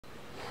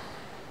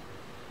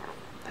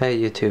Hey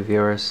YouTube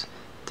viewers,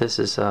 this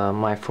is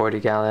my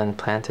 40-gallon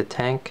planted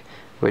tank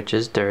which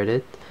is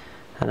dirted,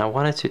 and I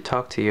wanted to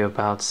talk to you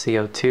about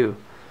CO2.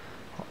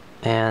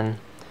 And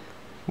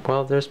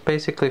well, there's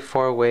basically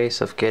 4 ways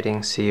of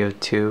getting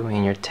CO2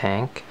 in your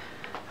tank.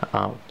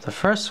 The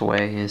first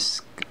way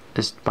is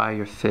by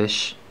your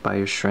fish, by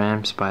your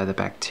shrimps, by the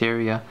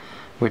bacteria,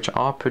 which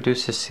all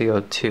produces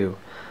CO2.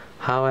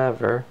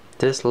 However,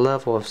 this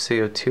level of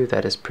CO2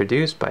 that is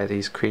produced by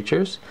these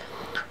creatures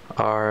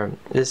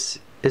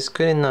is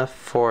good enough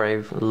for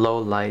a low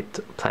light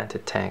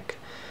planted tank.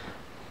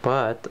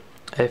 But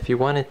if you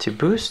wanted to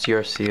boost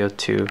your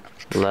CO2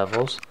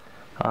 levels,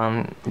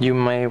 you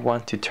may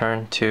want to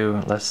turn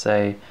to, let's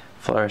say,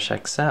 Flourish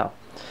XL,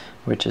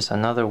 which is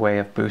another way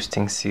of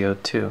boosting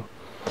CO2.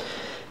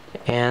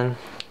 And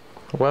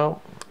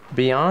well,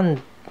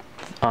 beyond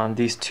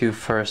these two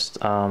first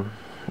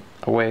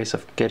ways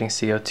of getting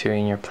CO2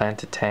 in your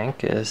planted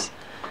tank is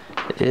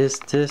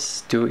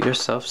this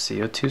do-it-yourself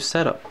CO2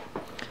 setup.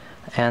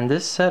 And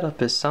this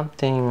setup is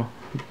something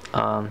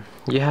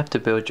you have to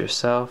build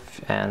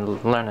yourself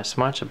and learn as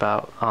much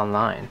about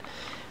online,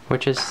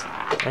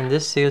 and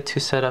this CO2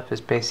 setup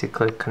is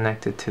basically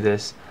connected to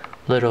this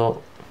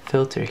little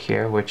filter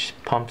here, which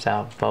pumps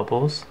out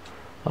bubbles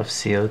of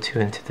CO2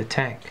 into the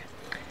tank.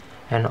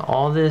 And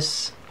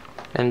this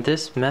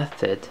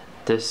method,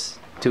 this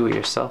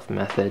do-it-yourself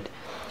method,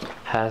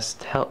 has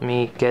helped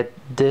me get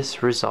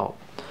this result.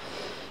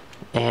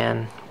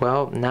 And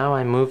well, now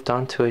I moved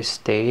on to a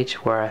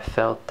stage where I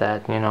felt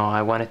that,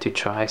 I wanted to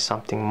try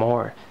something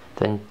more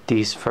than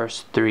these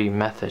first 3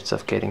 methods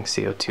of getting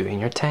CO2 in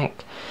your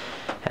tank.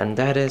 And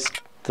that is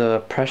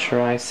the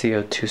pressurized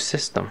CO2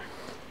 system.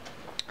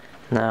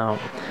 Now,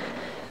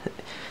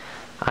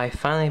 I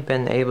finally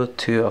been able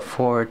to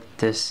afford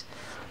this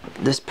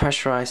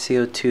pressurized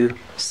CO2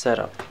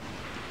 setup.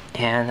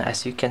 And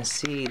as you can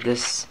see,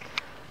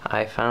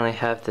 I finally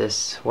have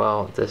this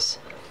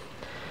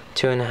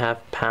 2.5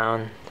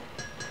 pound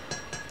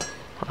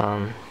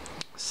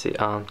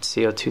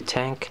CO2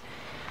 tank.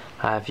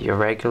 I have your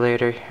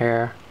regulator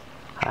here.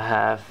 I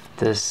have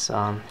this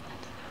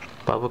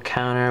bubble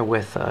counter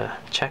with a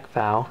check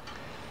valve,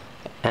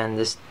 and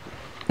this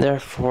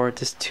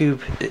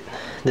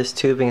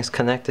tubing is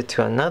connected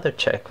to another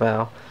check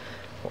valve,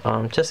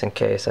 just in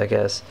case, I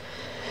guess.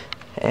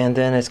 And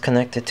then it's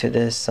connected to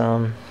this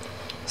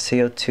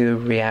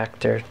CO2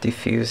 reactor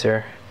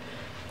diffuser,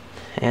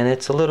 and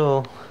it's a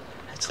little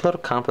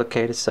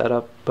complicated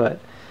setup, but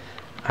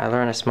I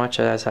learned as much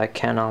as I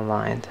can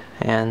online.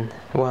 And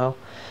well,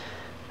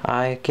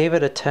 I gave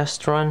it a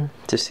test run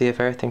to see if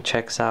everything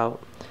checks out,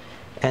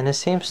 and it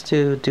seems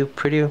to be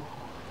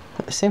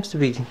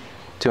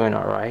doing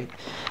alright,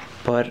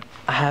 but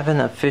I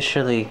haven't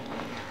officially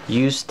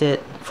used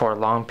it for a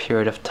long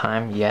period of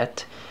time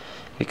yet,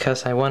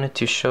 because I wanted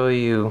to show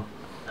you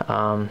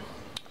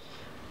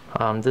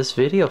this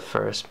video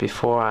first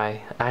before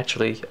I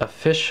actually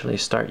officially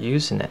start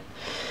using it.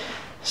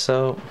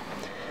 So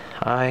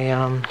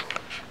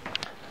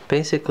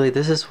basically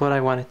this is what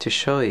I wanted to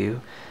show you,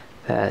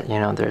 that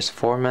there's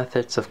 4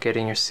 methods of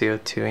getting your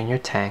CO2 in your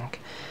tank.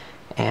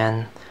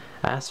 And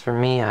as for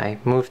me, I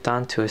moved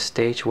on to a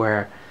stage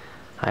where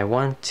I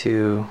want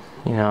to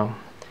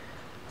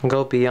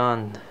go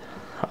beyond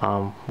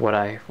what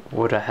I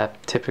would have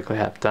typically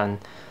have done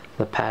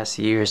the past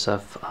years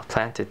of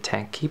planted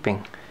tank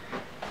keeping.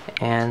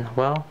 And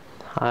well,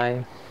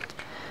 I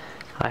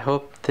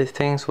hope that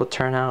things will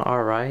turn out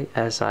alright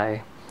as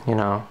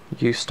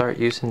you start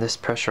using this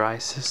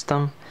pressurized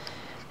system.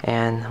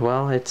 And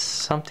well, it's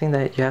something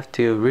that you have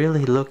to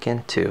really look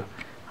into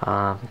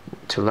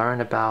to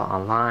learn about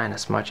online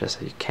as much as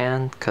you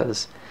can,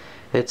 because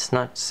it's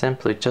not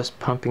simply just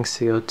pumping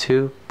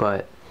CO2,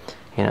 but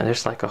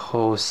there's like a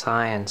whole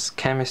science,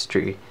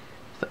 chemistry,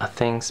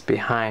 things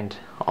behind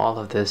all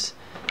of this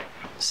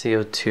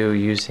CO2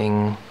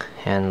 using,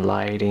 and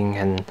lighting,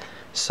 and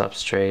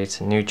substrates,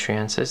 and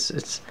nutrients.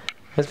 It's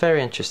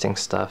very interesting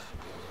stuff.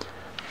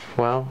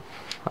 Well,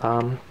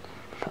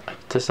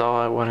 this is all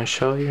I want to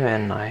show you,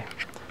 and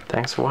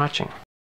thanks for watching.